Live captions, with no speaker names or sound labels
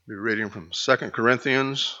We're reading from 2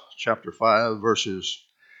 Corinthians chapter 5, verses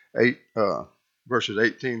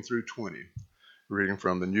 18 through 20, reading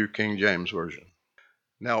from the New King James Version.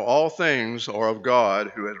 Now all things are of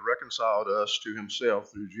God, who has reconciled us to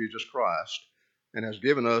himself through Jesus Christ, and has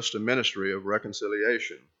given us the ministry of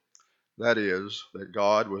reconciliation. That is, that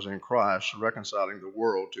God was in Christ reconciling the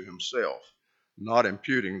world to himself, not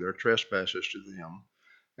imputing their trespasses to them,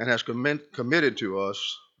 and has committed to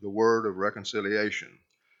us the word of reconciliation.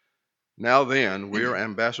 Now then, we are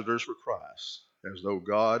ambassadors for Christ, as though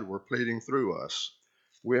God were pleading through us.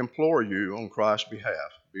 We implore you on Christ's behalf,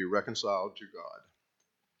 be reconciled to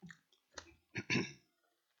God.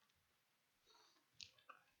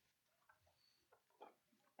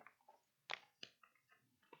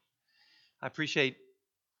 I appreciate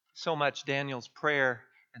so much Daniel's prayer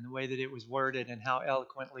and the way that it was worded and how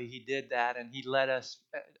eloquently he did that. And he led us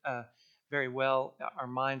very well, our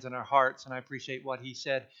minds and our hearts. And I appreciated what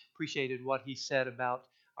he said about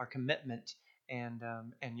our commitment. And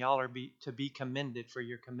y'all are to be commended for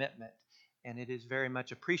your commitment. And it is very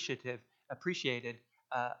much appreciated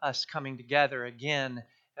us coming together again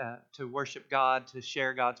to worship God, to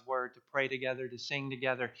share God's word, to pray together, to sing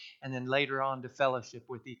together, and then later on to fellowship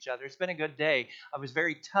with each other. It's been a good day. I was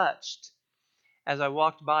very touched as I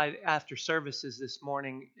walked by after services this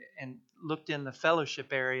morning and looked in the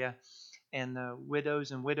fellowship area, and the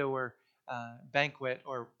widows and widower banquet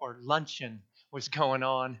or luncheon was going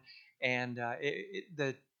on, and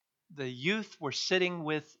the youth were sitting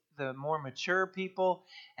with the more mature people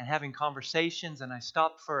and having conversations, and I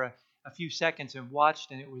stopped for a few seconds and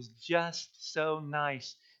watched, and it was just so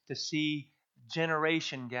nice to see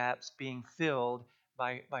generation gaps being filled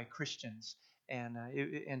by Christians.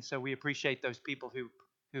 And so we appreciate those people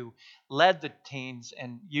who led the teens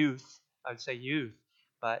and youth. I would say youth,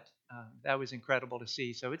 but that was incredible to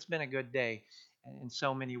see. So it's been a good day in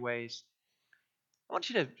so many ways. I want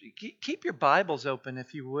you to keep your Bibles open,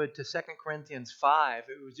 if you would, to 2 Corinthians 5.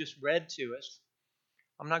 It was just read to us.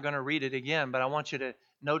 I'm not going to read it again, but I want you to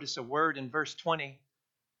notice a word in verse 20.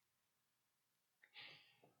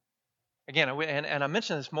 Again, and I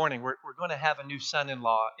mentioned this morning, we're going to have a new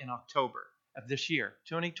son-in-law in October of this year,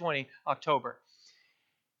 2020, October.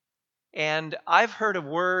 And I've heard a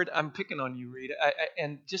word, I'm picking on you, Rita,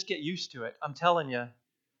 and just get used to it. I'm telling you.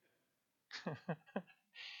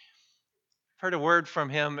 Heard a word from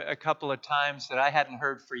him a couple of times that I hadn't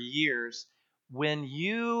heard for years. When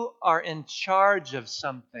you are in charge of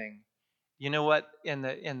something, you know what, on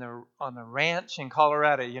the ranch in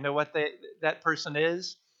Colorado, you know what that person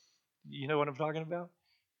is? You know what I'm talking about?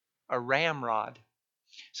 A ramrod.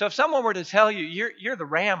 So if someone were to tell you you're the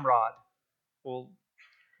ramrod, well,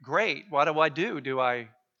 great. What do I do? Do I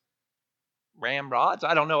ramrods?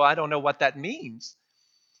 I don't know. I don't know what that means.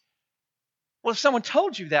 Well, if someone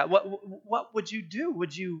told you that, what would you do?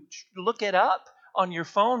 Would you look it up on your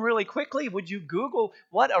phone really quickly? Would you Google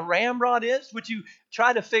what a ramrod is? Would you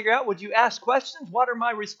try to figure out? Would you ask questions? What are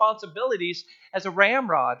my responsibilities as a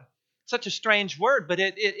ramrod? Such a strange word, but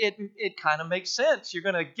it kind of makes sense. You're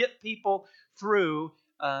going to get people through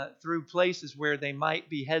places where they might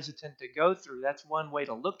be hesitant to go through. That's one way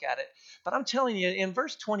to look at it. But I'm telling you, in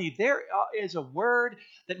verse 20, there is a word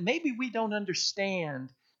that maybe we don't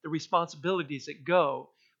understand the responsibilities that go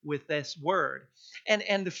with this word.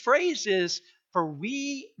 And the phrase is, for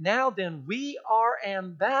we are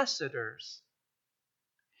ambassadors.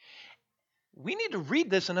 We need to read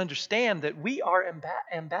this and understand that we are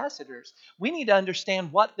ambassadors. We need to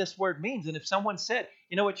understand what this word means. And if someone said,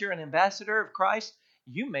 you know what, you're an ambassador of Christ,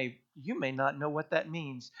 you may not know what that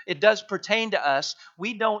means. It does pertain to us.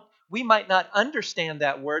 We might not understand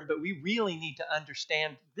that word, but we really need to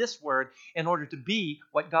understand this word in order to be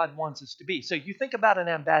what God wants us to be. So you think about an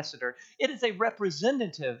ambassador. It is a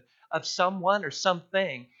representative of someone or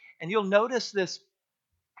something. And you'll notice this.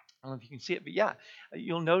 I don't know if you can see it, but yeah,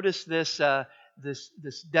 you'll notice this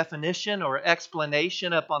definition or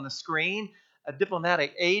explanation up on the screen. A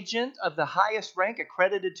diplomatic agent of the highest rank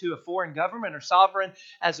accredited to a foreign government or sovereign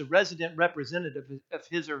as a resident representative of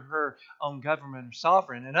his or her own government or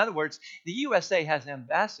sovereign. In other words, the USA has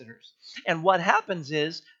ambassadors. And what happens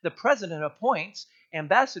is the president appoints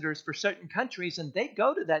ambassadors for certain countries, and they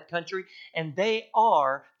go to that country, and they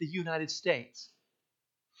are the United States.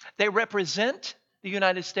 They represent the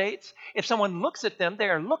United States. If someone looks at them, they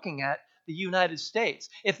are looking at the United States.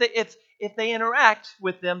 If they interact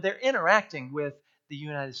with them, they're interacting with the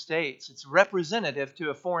United States. It's representative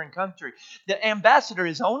to a foreign country. The ambassador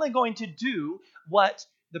is only going to do what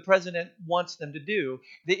the president wants them to do.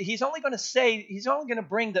 He's only going to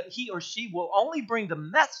bring he or she will only bring the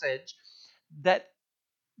message that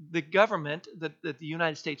the government that the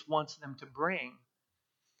United States wants them to bring.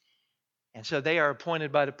 And so they are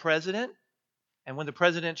appointed by the president. And when the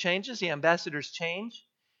president changes, the ambassadors change.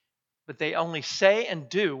 But they only say and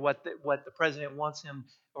do what the president wants him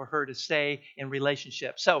or her to say in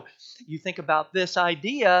relationship. So you think about this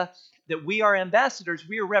idea that we are ambassadors,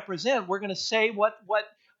 we are represent. We're going to say what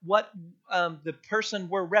the person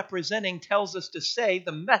we're representing tells us to say,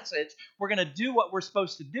 the message. We're going to do what we're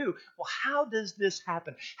supposed to do. Well, how does this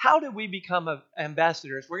happen? How do we become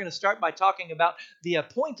ambassadors? We're going to start by talking about the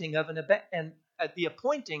appointing of the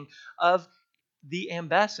appointing of the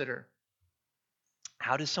ambassador.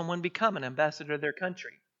 How does someone become an ambassador of their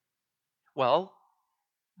country? Well,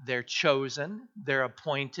 they're chosen, they're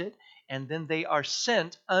appointed, and then they are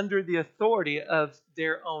sent under the authority of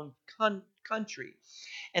their own country.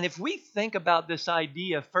 And if we think about this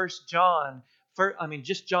idea, John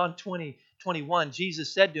 20:21,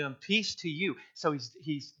 Jesus said to him, "Peace to you." So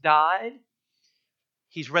he's died,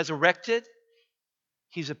 he's resurrected,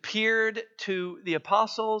 he's appeared to the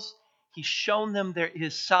apostles, he's shown them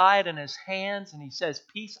his side and his hands, and he says,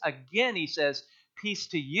 "Peace." Again, he says, "Peace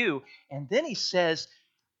to you." And then he says,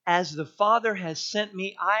 "As the Father has sent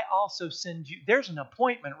me, I also send you." There's an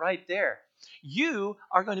appointment right there. You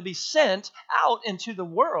are going to be sent out into the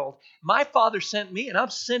world. My Father sent me, and I'm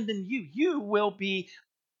sending you. You will be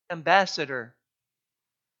ambassador.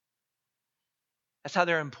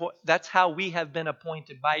 That's how we have been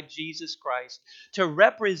appointed by Jesus Christ to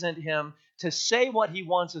represent him, to say what he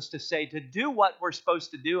wants us to say, to do what we're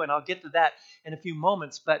supposed to do. And I'll get to that in a few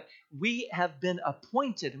moments. But we have been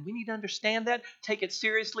appointed, and we need to understand that, take it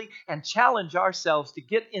seriously, and challenge ourselves to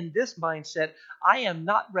get in this mindset. I am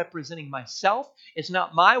not representing myself. It's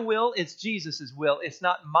not my will. It's Jesus's will. It's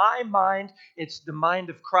not my mind. It's the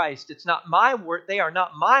mind of Christ. It's not my word. They are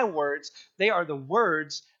not my words. They are the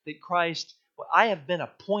words that Christ. I have been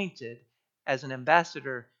appointed as an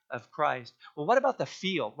ambassador of Christ. Well, what about the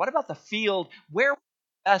field? What about the field? Where will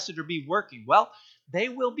the ambassador be working? Well, they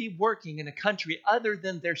will be working in a country other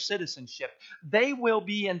than their citizenship. They will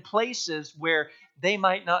be in places where they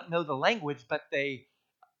might not know the language, but they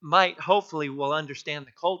might hopefully will understand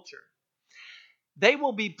the culture. They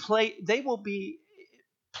will be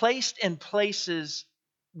placed in places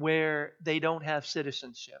where they don't have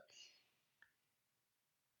citizenship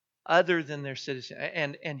other than their citizen.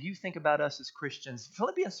 And you think about us as Christians.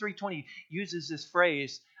 Philippians 3:20 uses this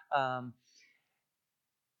phrase,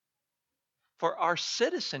 for our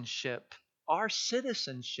citizenship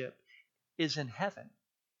is in heaven.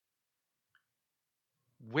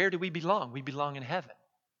 Where do we belong? We belong in heaven.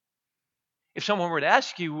 If someone were to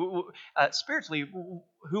ask you spiritually,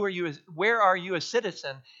 where are you a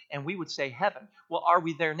citizen? And we would say heaven. Well, are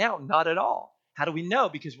we there now? Not at all. How do we know?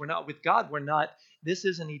 Because we're not with God. This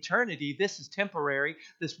is an eternity. This is temporary,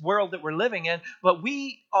 this world that we're living in. But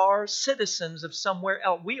we are citizens of somewhere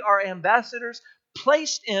else. We are ambassadors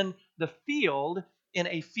placed in the field, in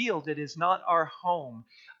a field that is not our home.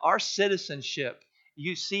 Our citizenship,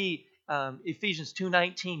 you see, Ephesians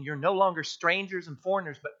 2:19, you're no longer strangers and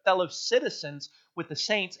foreigners, but fellow citizens with the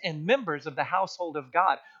saints and members of the household of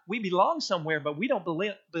God. We belong somewhere, but we don't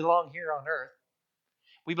belong here on earth.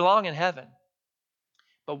 We belong in heaven.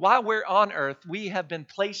 But while we're on earth, we have been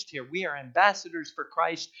placed here. We are ambassadors for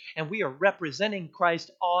Christ, and we are representing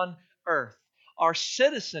Christ on earth. Our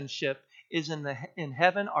citizenship is in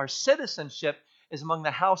heaven. Our citizenship is among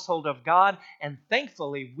the household of God, and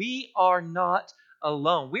thankfully, we are not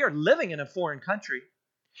alone. We are living in a foreign country.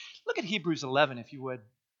 Look at Hebrews 11, if you would.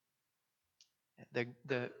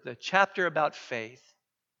 The chapter about faith.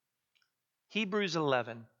 Hebrews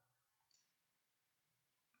 11.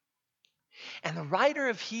 And the writer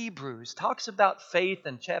of Hebrews talks about faith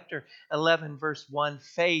in chapter 11, verse 1,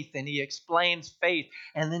 faith, and he explains faith.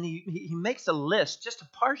 And then he makes a list, just a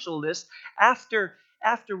partial list, after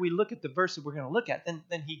we look at the verse that we're going to look at.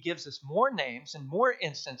 Then he gives us more names and more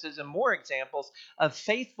instances and more examples of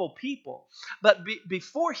faithful people. But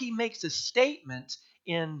before he makes a statement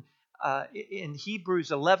in Hebrews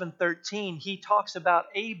 11:13, he talks about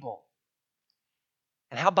Abel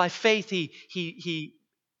and how by faith he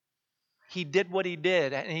did what he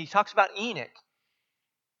did. And he talks about Enoch,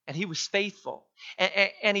 and he was faithful.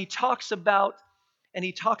 And he talks about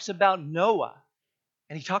Noah,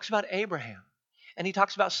 and he talks about Abraham, and he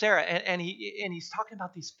talks about Sarah, and he's talking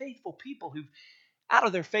about these faithful people who, out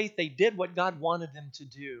of their faith, they did what God wanted them to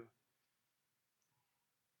do.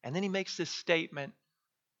 And then he makes this statement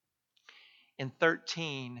in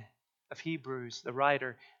 13 of Hebrews, the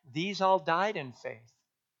writer, these all died in faith,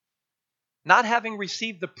 not having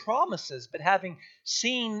received the promises, but having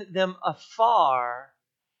seen them afar,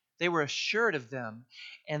 They were assured of them,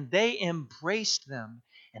 and they embraced them.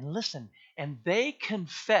 And listen, and they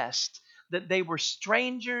confessed that they were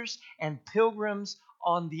strangers and pilgrims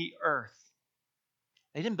on the earth.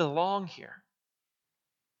 They didn't belong here,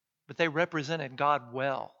 but they represented God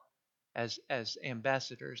well as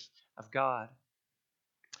ambassadors of God.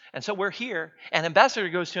 And so we're here. An ambassador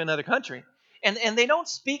goes to another country, and they don't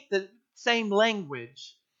speak the same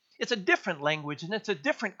language. It's a different language, and it's a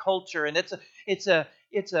different culture, and it's a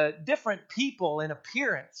different people in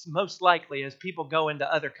appearance, most likely, as people go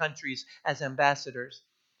into other countries as ambassadors.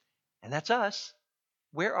 And that's us.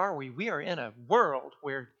 Where are we? We are in a world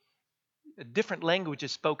where a different language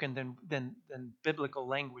is spoken than biblical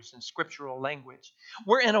language, than scriptural language.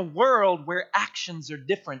 We're in a world where actions are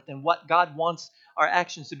different than what God wants our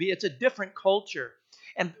actions to be. It's a different culture.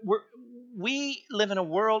 And we live in a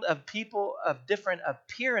world of people of different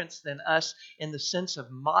appearance than us in the sense of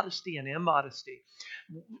modesty and immodesty.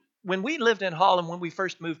 When we lived in Holland, when we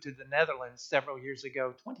first moved to the Netherlands several years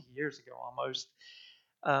ago, 20 years ago almost,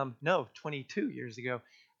 no, 22 years ago,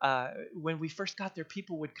 when we first got there,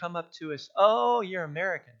 people would come up to us, "Oh, you're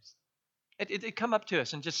Americans." It'd come up to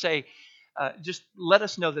us and just say, just let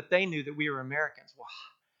us know that they knew that we were Americans. Well,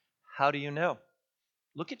 how do you know?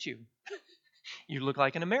 Look at you. You look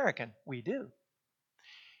like an American. We do.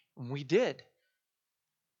 And we did.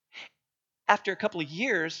 After a couple of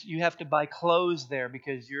years, you have to buy clothes there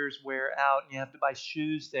because yours wear out, and you have to buy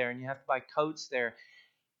shoes there, and you have to buy coats there.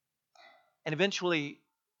 And eventually,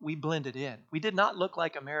 we blended in. We did not look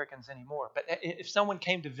like Americans anymore. But if someone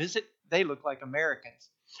came to visit, they looked like Americans.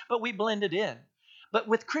 But we blended in. But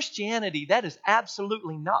with Christianity, that is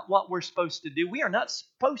absolutely not what we're supposed to do. We are not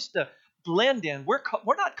supposed to blend in. We're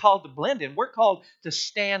not called to blend in. We're called to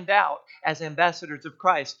stand out as ambassadors of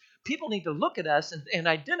Christ. People need to look at us and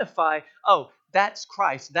identify, oh, that's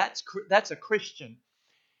Christ. That's a Christian.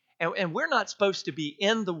 And we're not supposed to be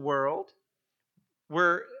in the world.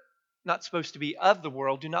 We're not supposed to be of the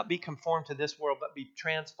world. Do not be conformed to this world, but be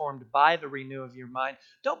transformed by the renewal of your mind.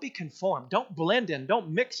 Don't be conformed. Don't blend in.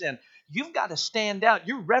 Don't mix in. You've got to stand out.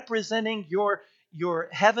 You're representing your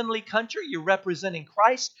heavenly country. You're representing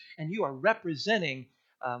Christ, and you are representing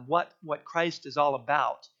what Christ is all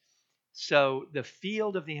about. So the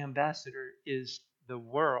field of the ambassador is the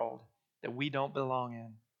world that we don't belong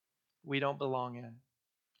in. We don't belong in.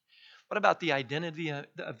 What about the identity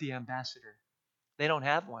of the ambassador? They don't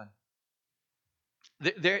have one.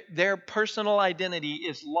 Their personal identity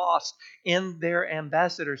is lost in their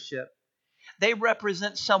ambassadorship. They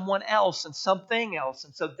represent someone else and something else.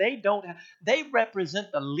 And so they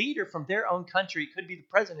represent the leader from their own country. It could be the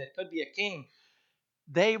president, it could be a king.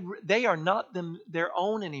 They are not their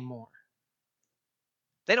own anymore.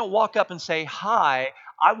 They don't walk up and say, "Hi,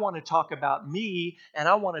 I want to talk about me and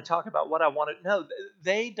I want to talk about what I want to know."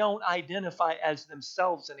 They don't identify as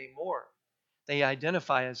themselves anymore. They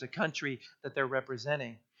identify as a country that they're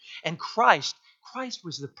representing. And Christ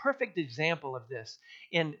was the perfect example of this.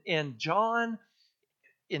 In John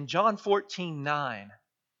 14:9,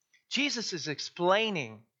 Jesus is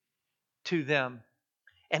explaining to them,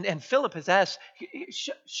 and Philip has asked,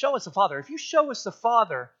 show us the Father. If you show us the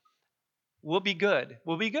Father, we'll be good.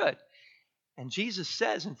 We'll be good. And Jesus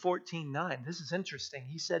says in 14:9, this is interesting.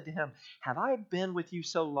 He said to him, "Have I been with you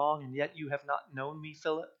so long, and yet you have not known me,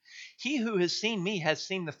 Philip? He who has seen me has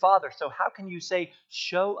seen the Father. So how can you say,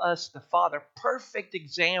 'Show us the Father'?" Perfect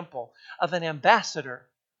example of an ambassador.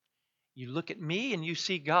 You look at me and you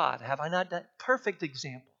see God. Have I not done? Perfect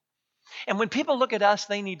example. And when people look at us,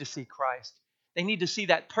 they need to see Christ. They need to see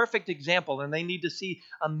that perfect example, and they need to see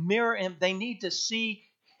a mirror, and they need to see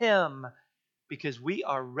Him, because we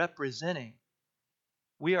are representing.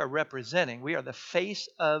 We are the face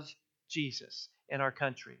of Jesus in our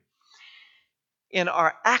country. In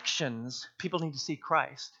our actions, people need to see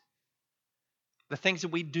Christ. The things that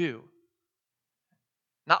we do.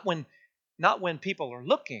 Not when people are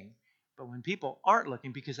looking, but when people aren't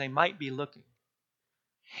looking, because they might be looking.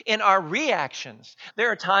 In our reactions, there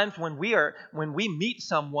are times when we meet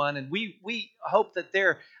someone and we hope that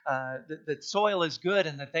that soil is good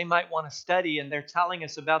and that they might want to study, and they're telling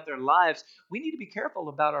us about their lives. We need to be careful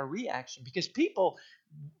about our reaction, because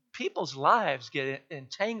people's lives get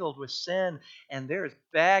entangled with sin, and there's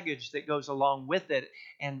baggage that goes along with it,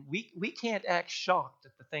 and we can't act shocked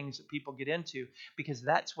at the things that people get into, because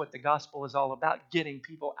that's what the gospel is all about, getting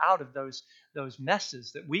people out of those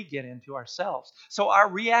messes that we get into ourselves. So our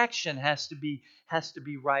reaction has to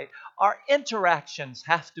be right. Our interactions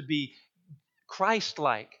have to be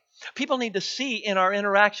Christ-like. People need to see in our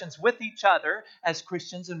interactions with each other as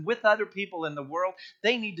Christians and with other people in the world,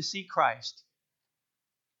 they need to see Christ.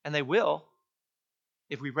 And they will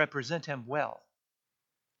if we represent Him well.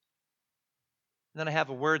 And then I have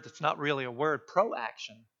a word that's not really a word,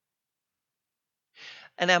 proaction.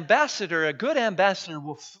 An ambassador, a good ambassador,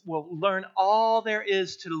 will learn all there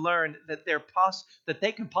is to learn that that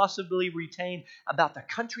they can possibly retain about the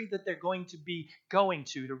country that they're going to be going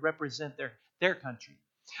to represent their country.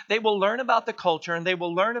 They will learn about the culture, and they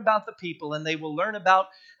will learn about the people, and they will learn about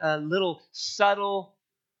little subtle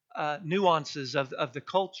nuances of the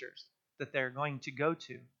cultures that they're going to go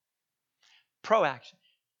to. Proaction.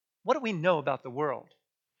 What do we know about the world?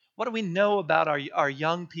 What do we know about our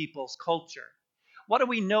young people's culture? What do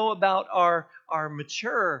we know about our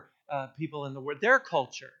mature people in the world, their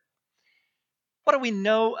culture? What do we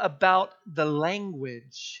know about the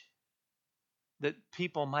language that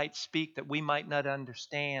people might speak that we might not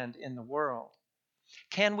understand in the world?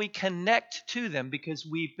 Can we connect to them because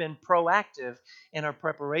we've been proactive in our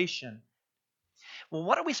preparation? Well,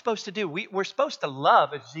 what are we supposed to do? We're supposed to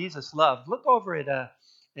love as Jesus loved. Look over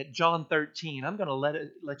at John 13. I'm going to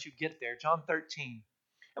let you get there. John 13.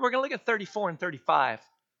 And we're going to look at 34 and 35.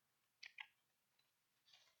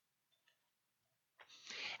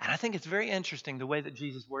 And I think it's very interesting the way that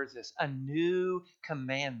Jesus words this. A new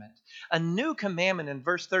commandment. A new commandment in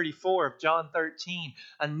verse 34 of John 13.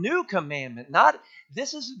 A new commandment.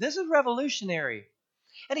 This is revolutionary.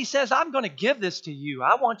 And he says, I'm going to give this to you.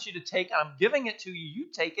 I want you to take it. I'm giving it to you. You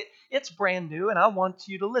take it. It's brand new, and I want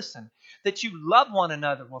you to listen. That you love one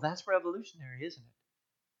another. Well, that's revolutionary, isn't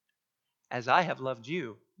it? As I have loved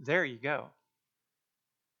you. There you go.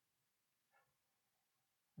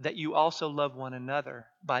 That you also love one another.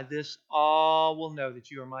 By this, all will know that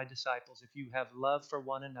you are my disciples, if you have love for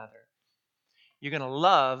one another. You're going to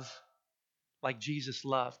love like Jesus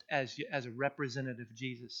loved, as a representative of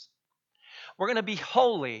Jesus. We're going to be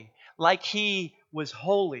holy like He was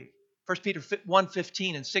holy. 1 Peter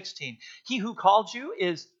 1:15 and 16. He who called you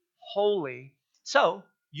is holy, so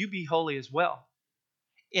you be holy as well.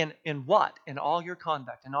 In what? In all your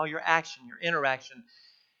conduct, in all your action, your interaction,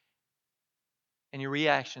 and your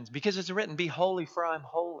reactions. Because it's written, be holy for I'm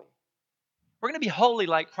holy. We're going to be holy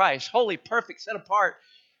like Christ. Holy, perfect, set apart,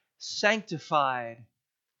 sanctified.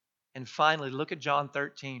 And finally, look at John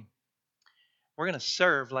 13. We're going to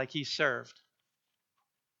serve like He served.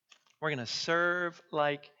 We're going to serve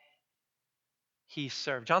like He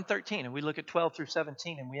served. John 13, and we look at 12 through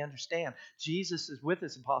 17, and we understand Jesus is with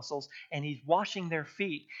His apostles, and He's washing their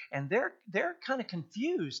feet, and they're kind of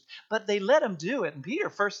confused, but they let Him do it. And Peter,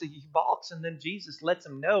 first he balks, and then Jesus lets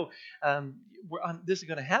him know this is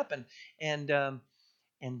going to happen. And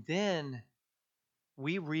then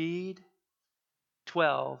we read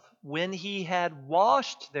 12, when He had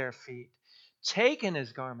washed their feet, taken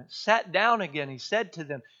His garment, sat down again, He said to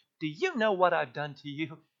them, do you know what I've done to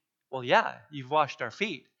you? Well, yeah, you've washed our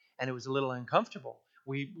feet, and it was a little uncomfortable.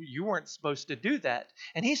 You weren't supposed to do that.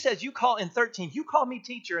 And He says, in 13, you call me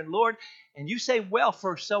teacher and Lord, and you say, well,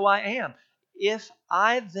 for so I am. If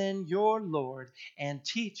I then, your Lord and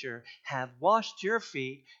teacher, have washed your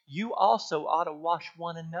feet, you also ought to wash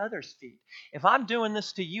one another's feet. If I'm doing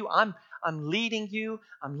this to you, I'm leading you.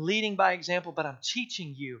 I'm leading by example, but I'm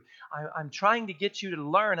teaching you. I'm trying to get you to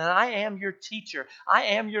learn, and I am your teacher. I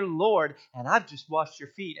am your Lord, and I've just washed your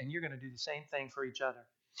feet, and you're going to do the same thing for each other.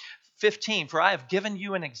 15, for I have given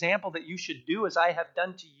you an example that you should do as I have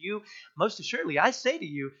done to you. Most assuredly, I say to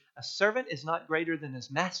you, a servant is not greater than his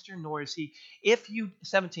master, nor is he.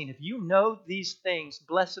 17, if you know these things,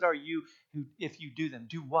 blessed are you if you do them.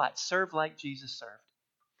 Do what? Serve like Jesus served.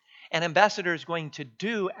 An ambassador is going to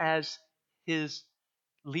do as his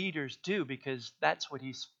leaders do, because that's what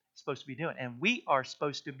he's supposed to be doing. And we are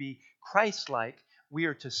supposed to be Christ-like. We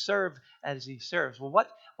are to serve as He serves. Well,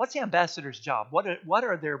 what's the ambassador's job? What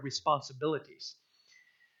are their responsibilities?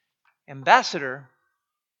 Ambassador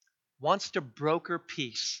wants to broker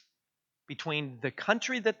peace between the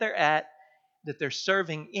country that they're at, that they're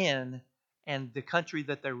serving in, and the country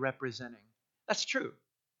that they're representing. That's true.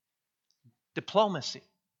 Diplomacy.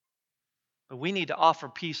 But we need to offer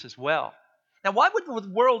peace as well. Now, why would the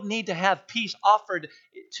world need to have peace offered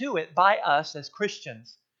to it by us as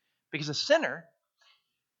Christians? Because a sinner,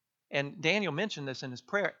 and Daniel mentioned this in his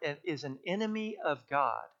prayer, is an enemy of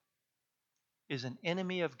God. Is an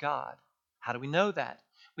enemy of God. How do we know that?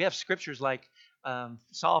 We have scriptures like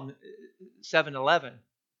Psalm 7:11.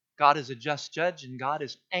 God is a just judge, and God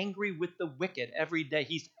is angry with the wicked every day.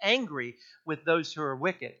 He's angry with those who are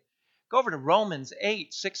wicked. Go over to Romans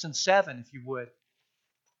 8:6 and 7, if you would.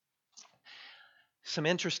 Some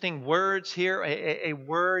interesting words here. A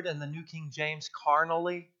word in the New King James,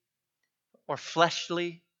 carnally or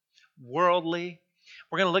fleshly, worldly.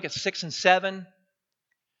 We're going to look at 6 and 7.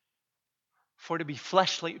 For to be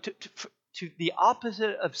fleshly, to the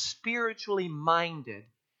opposite of spiritually minded,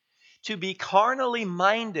 to be carnally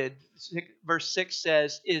minded, verse 6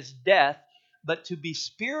 says, is death, but to be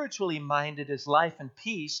spiritually minded is life and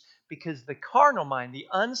peace, because the carnal mind, the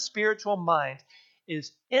unspiritual mind,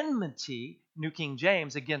 is enmity, New King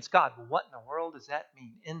James, against God. What in the world does that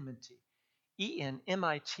mean? Enmity.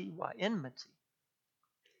 E-N-M-I-T-Y, enmity.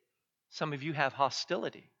 Some of you have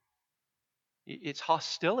hostility. It's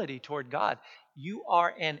hostility toward God. You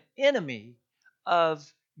are an enemy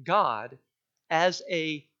of God as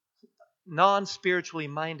a non-spiritually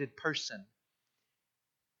minded person.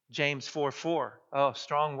 James 4:4. Oh,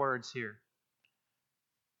 strong words here.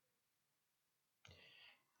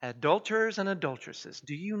 Adulterers and adulteresses,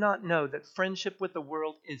 do you not know that friendship with the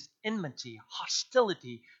world is enmity,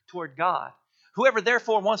 hostility toward God? Whoever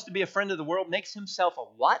therefore wants to be a friend of the world makes himself a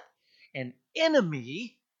what? An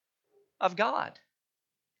enemy of God.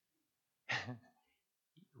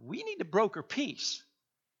 We need to broker peace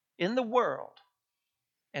in the world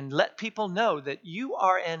and let people know that you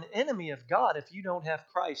are an enemy of God if you don't have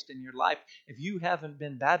Christ in your life. If you haven't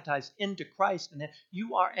been baptized into Christ, and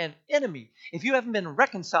you are an enemy. If you haven't been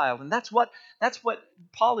reconciled, and that's what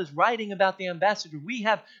Paul is writing about the ambassador. We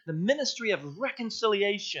have the ministry of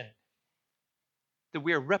reconciliation that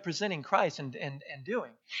we are representing Christ and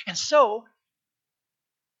doing. And so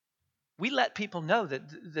we let people know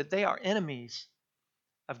that they are enemies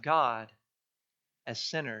of God as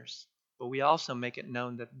sinners. But we also make it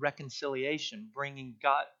known that reconciliation, bringing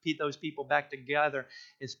those people back together,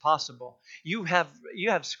 is possible. You have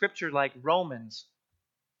scripture like Romans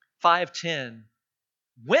 5:10.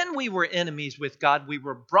 When we were enemies with God, we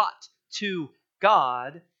were brought to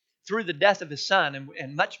God through the death of his son,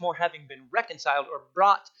 and much more having been reconciled or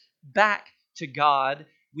brought back to God,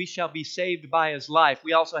 we shall be saved by his life.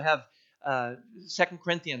 We also have 2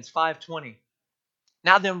 Corinthians 5:20.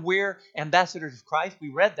 Now then, we're ambassadors of Christ. We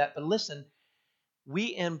read that, but listen,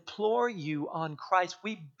 we implore you on Christ.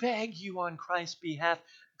 We beg you on Christ's behalf,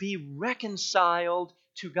 be reconciled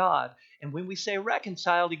to God. And when we say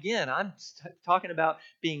reconciled, again, I'm talking about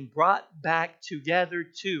being brought back together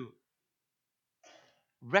to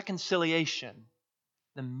reconciliation,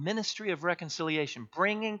 the ministry of reconciliation,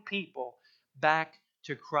 bringing people back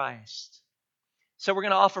to Christ. So we're going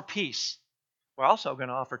to offer peace. We're also going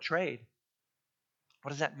to offer trade. What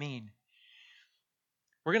does that mean?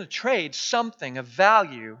 We're going to trade something of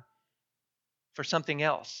value for something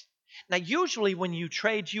else. Now, usually when you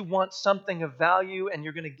trade, you want something of value and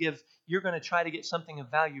you're going to try to get something of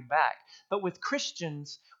value back. But with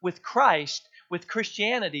Christians, with Christ, with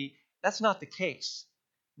Christianity, that's not the case.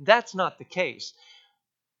 That's not the case.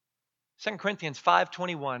 2 Corinthians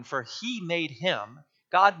 5:21, for he made him,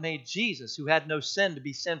 God made Jesus, who had no sin, to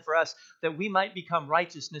be sin for us, that we might become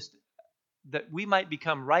righteousness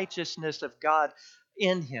of God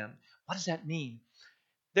in him. What does that mean?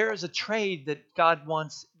 There is a trade that God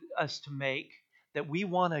wants us to make, that we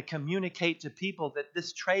want to communicate to people that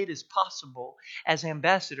this trade is possible as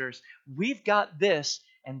ambassadors. We've got this,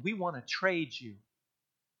 and we want to trade you.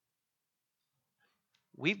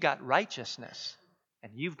 We've got righteousness,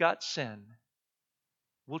 and you've got sin.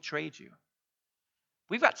 We'll trade you.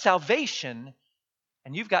 We've got salvation,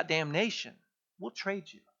 and you've got damnation. We'll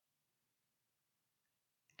trade you.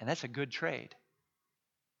 And that's a good trade.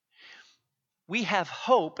 We have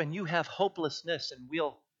hope, and you have hopelessness, and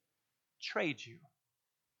we'll trade you.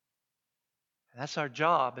 And that's our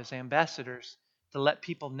job as ambassadors, to let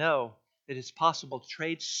people know that it's possible to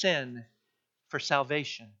trade sin for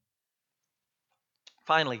salvation.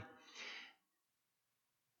 Finally,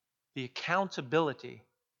 the accountability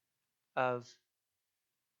of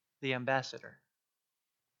the ambassador.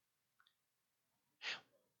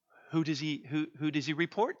 Who does he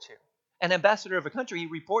report to? An ambassador of a country, he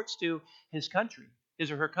reports to his country,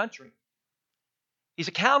 his or her country. He's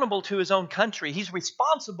accountable to his own country. He's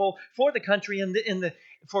responsible for the country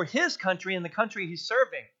for his country and the country he's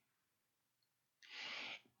serving.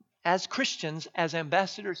 As Christians, as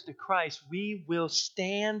ambassadors to Christ, we will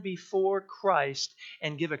stand before Christ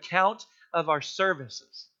and give account of our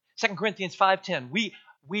services. 2 Corinthians 5:10.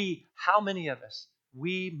 We, how many of us?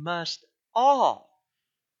 We must all,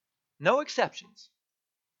 no exceptions,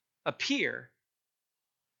 appear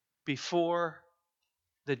before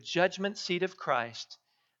the judgment seat of Christ,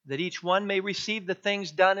 that each one may receive the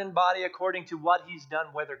things done in body according to what he's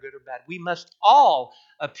done, whether good or bad. We must all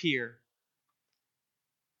appear.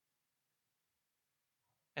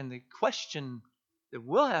 And the question that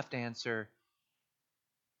we'll have to answer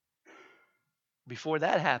before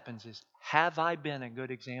that happens is, have I been a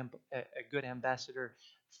good example, a good ambassador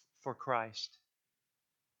for Christ?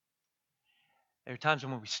 There are times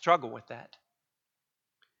when we struggle with that.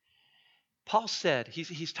 Paul said,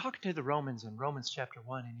 he's talking to the Romans in Romans chapter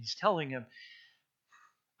 1, and he's telling them,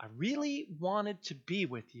 I really wanted to be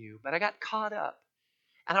with you, but I got caught up.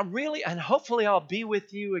 And hopefully I'll be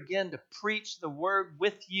with you again to preach the word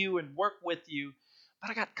with you and work with you, but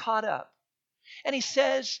I got caught up. And he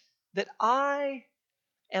says that I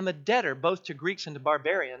am a debtor both to Greeks and to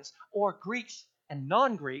barbarians, or Greeks and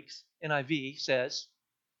non-Greeks, NIV says.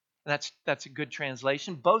 That's a good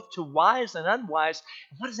translation, both to wise and unwise.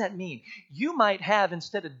 And what does that mean? You might have,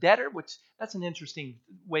 instead of debtor, which that's an interesting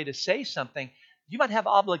way to say something, you might have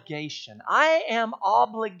obligation. I am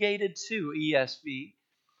obligated to, ESV,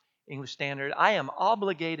 English Standard, I am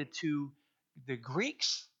obligated to the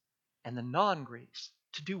Greeks and the non-Greeks.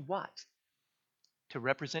 To do what? To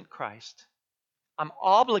represent Christ. I'm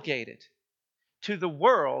obligated to the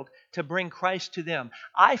world to bring Christ to them.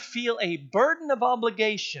 I feel a burden of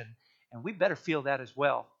obligation, and we better feel that as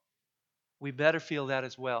well. We better feel that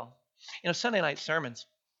as well. Sunday night sermons,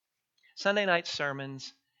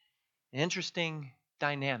 interesting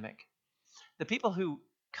dynamic. The people who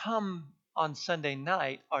come on Sunday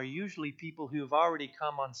night are usually people who have already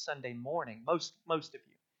come on Sunday morning, most of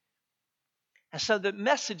you. And so the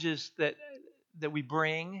messages that we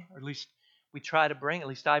bring, or at least we try to bring, at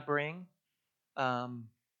least I bring, are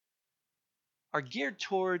geared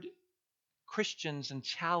toward Christians and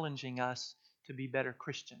challenging us to be better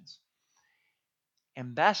Christians.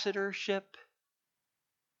 Ambassadorship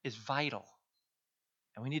is vital.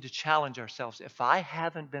 And we need to challenge ourselves. If I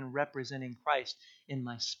haven't been representing Christ in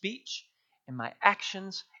my speech, in my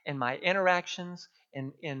actions, in my interactions,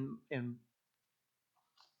 in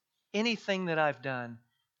anything that I've done,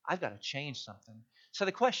 I've got to change something. So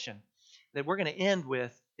the question that we're going to end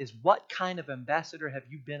with is, what kind of ambassador have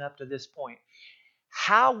you been up to this point?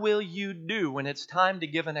 How will you do when it's time to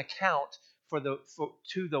give an account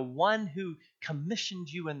to the one who commissioned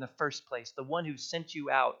you in the first place, the one who sent you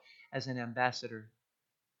out as an ambassador?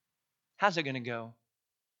 How's it going to go?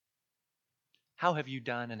 How have you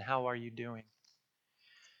done, and how are you doing?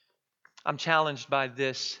 I'm challenged by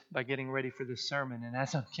this, by getting ready for this sermon. And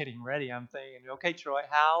as I'm getting ready, I'm thinking, okay, Troy,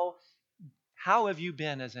 how have you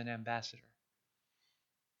been as an ambassador?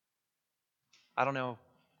 I don't know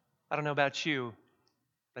about you,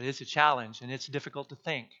 but it's a challenge, and it's difficult to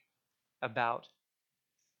think about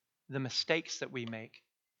the mistakes that we make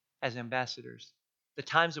as ambassadors, the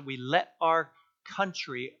times that we let our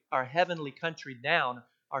country, our heavenly country down,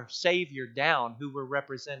 our Savior down, who we're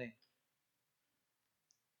representing.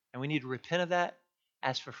 And we need to repent of that,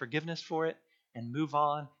 ask for forgiveness for it, and move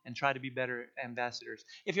on and try to be better ambassadors.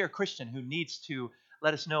 If you're a Christian who needs to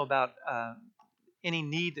let us know about any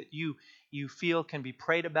need that you feel can be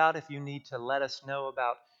prayed about, if you need to let us know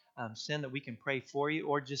about sin that we can pray for you,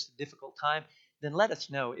 or just a difficult time, then let us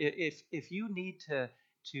know. If you need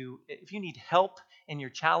if you need help in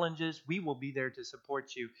your challenges, we will be there to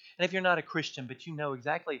support you. And if you're not a Christian, but you know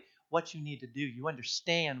exactly what you need to do, you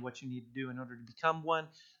understand what you need to do in order to become one,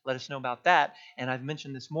 let us know about that. And I've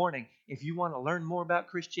mentioned this morning, if you want to learn more about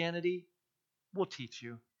Christianity, we'll teach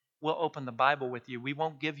you. We'll open the Bible with you. We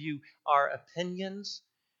won't give you our opinions.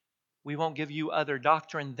 We won't give you other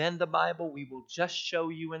doctrine than the Bible. We will just show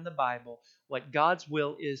you in the Bible what God's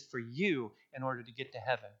will is for you in order to get to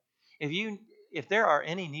heaven. If there are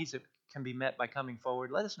any needs that can be met by coming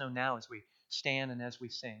forward, let us know now as we stand and as we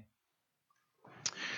sing.